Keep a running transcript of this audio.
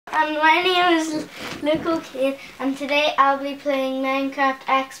And my name is Luke O'Kane, and today I'll be playing Minecraft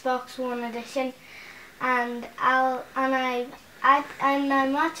Xbox One Edition. And I'm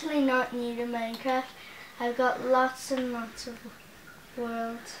actually not new to Minecraft. I've got lots and lots of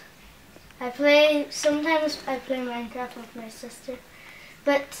worlds. Sometimes I play Minecraft with my sister,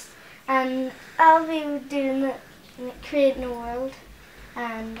 and I'll be creating a world,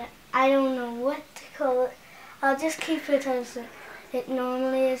 and I don't know what to call it. I'll just keep it as it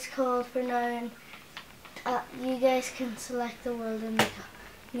normally is called for now, and you guys can select the world and the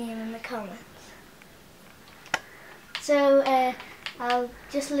name in the comments. So I'll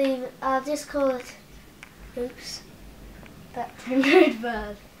just call it. Oops, that turned out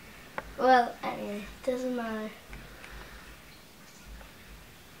bad. Well, anyway, doesn't matter.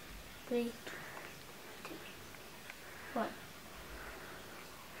 3, 2, 1.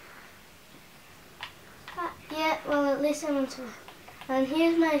 Yeah, well, at least I'm on top. And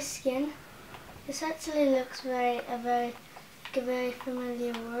here's my skin. This actually looks like a very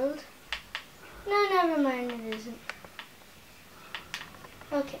familiar world. No, never mind, it isn't.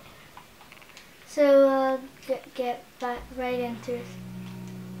 Okay. So I'll get back right into it.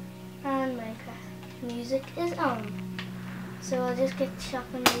 And Minecraft music is on. So I'll just get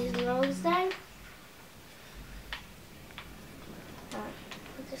chopping these logs down.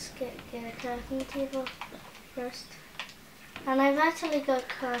 I'll just get a crafting table first. And I've actually got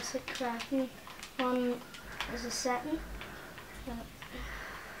classic crafting on as a setting.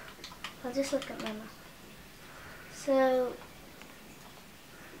 I'll just look at my map. So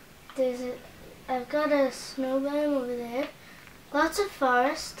I've got a snow biome over there. Lots of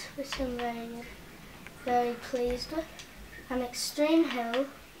forest, which I'm very pleased with. An extreme hill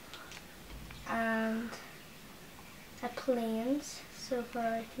and a plains, so far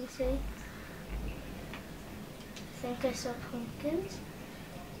I can see. I think I saw pumpkins.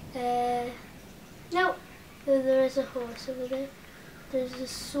 No, there is a horse over there. There's a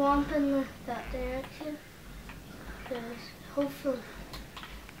swamp in that direction. Hopefully.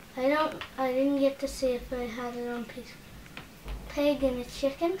 I didn't get to see if I had it on piece. Pig and a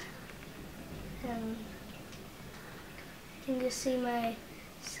chicken. You can see my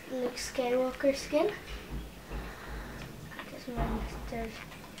Luke Skywalker skin. I guess there's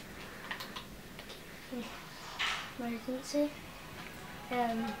emergency.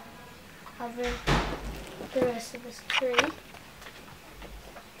 I'll bring the rest of this tree.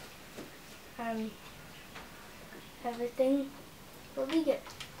 And everything will be good.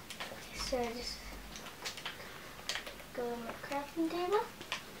 So I just go to my crafting table,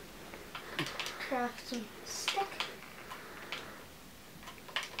 craft some stick,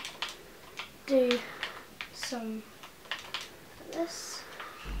 do some of this,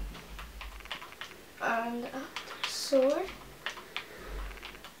 and a sword.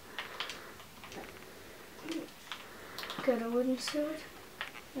 Got a wooden sword,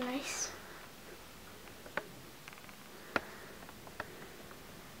 nice.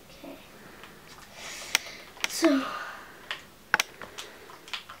 Okay, so,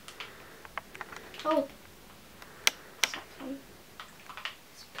 second,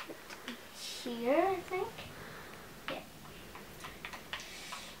 let's put it here, I think. Yeah.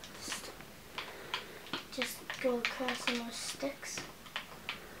 Just go across some more sticks.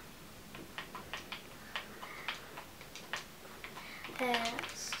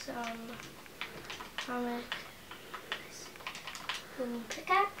 Some comic wooden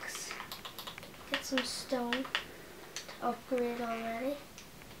pickaxe. Get some stone to upgrade already.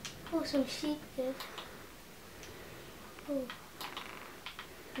 Oh, some sheep, good. Oh,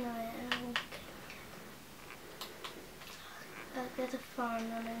 no, I won't. I'll get a farm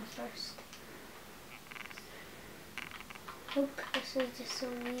running first. Nope, this is just a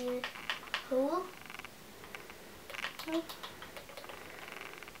weird hole. Nope.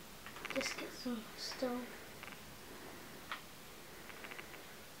 Just get some stone.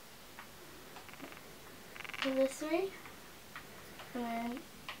 Number 3, and then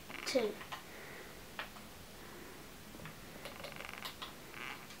 2.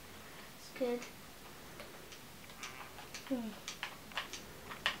 That's good.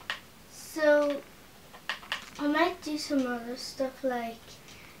 So I might do some other stuff like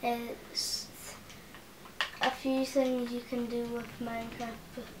a few things you can do with Minecraft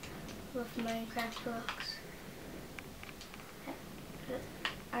blocks,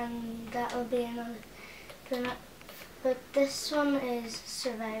 and that'll be another. But this one is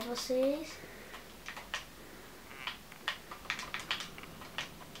survival series.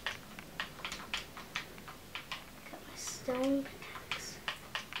 Got my stone pickaxe.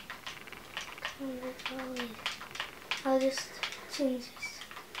 I'll just change this.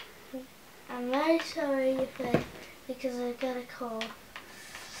 I'm very sorry because I got a call.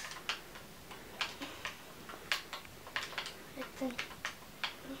 I think.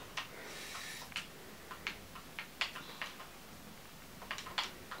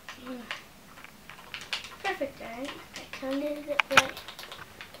 Perfect, right? I counted it right.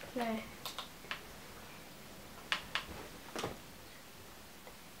 Now.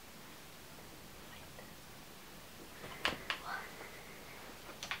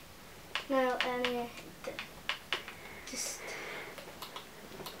 Now, anyway,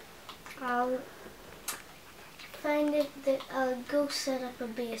 I'll find it that I'll go set up a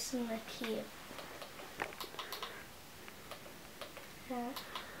base in the cave.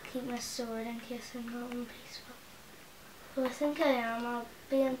 Keep my sword in case I'm not in peaceful. Well, I think I am. I'll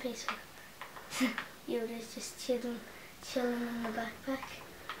be in peaceful. Yoda's just chilling in the backpack.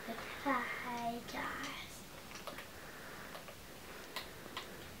 Like, hi guys.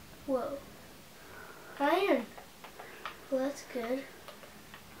 Whoa. Iron. Well, that's good.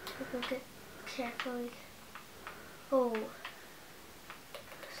 We'll get carefully. Oh.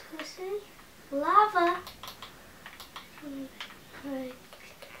 So this is lava.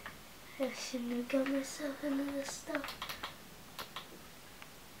 I shouldn't have got myself into this stuff.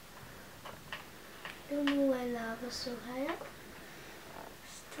 I don't know why lava's so high up.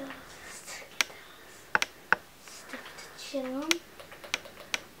 Stuff to chill on.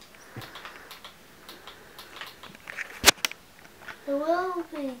 It will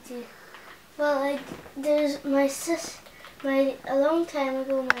be. Well, there's a long time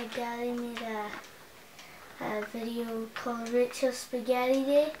ago, my daddy made a video called Rachel Spaghetti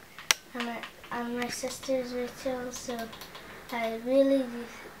Day, and my sister's Rachel, so I really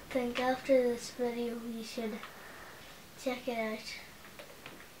think after this video you should check it out.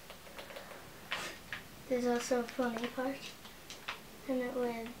 There's also a funny part in it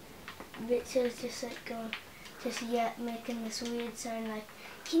where Rachel's just like going, just yet making this weird sound like,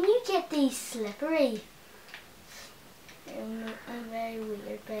 can you get these slippery? I'm very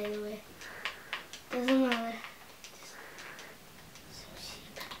weird, by the way. Doesn't matter. Just some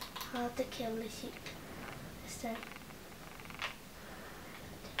sheep. I'll have to kill the sheep this time.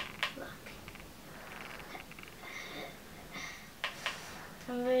 Look.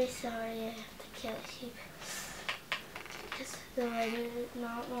 I'm very sorry I have to kill a sheep. Because though I do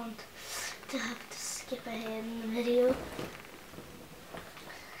not want to have to skip ahead in the video.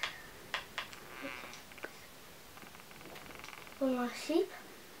 One more sheep.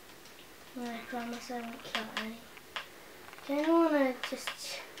 And I promise I won't kill any. I kind of want to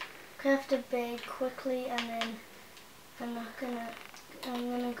just craft a bed quickly, and then I'm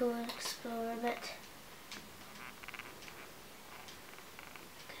gonna go and explore a bit.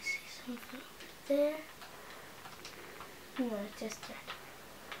 I see something over there. No, it's just dirt.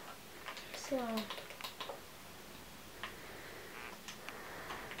 So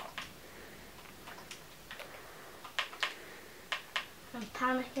I'm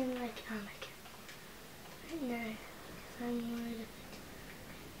panicking like Anakin right now because I'm worried of it.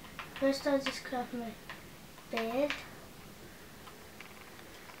 First I'll just craft my bed.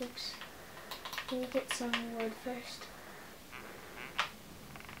 Oops. Let me get some wood first.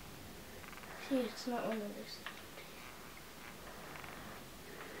 See, it's not one of those.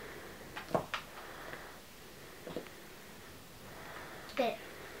 There.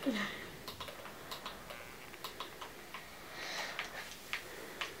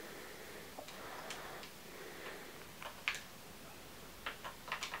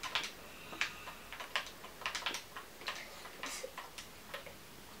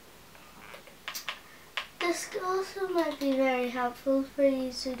 This also might be very helpful for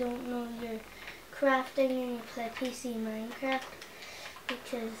you who don't know your crafting and you play PC Minecraft,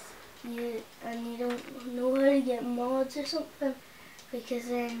 because you don't know how to get mods or something, because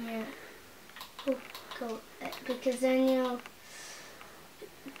then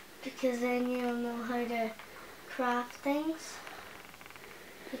you'll know how to craft things,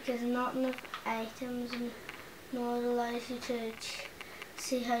 because not enough items and mod allows you to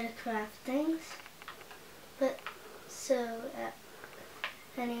see how to craft things. But so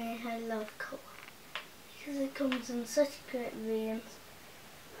anyway, I love coal because it comes in such great veins.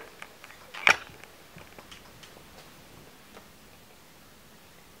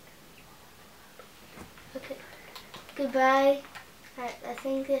 Okay, goodbye. I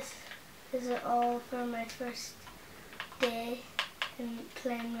think this is all for my first day in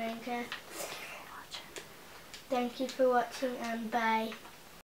playing Minecraft. Thank you for watching, and bye.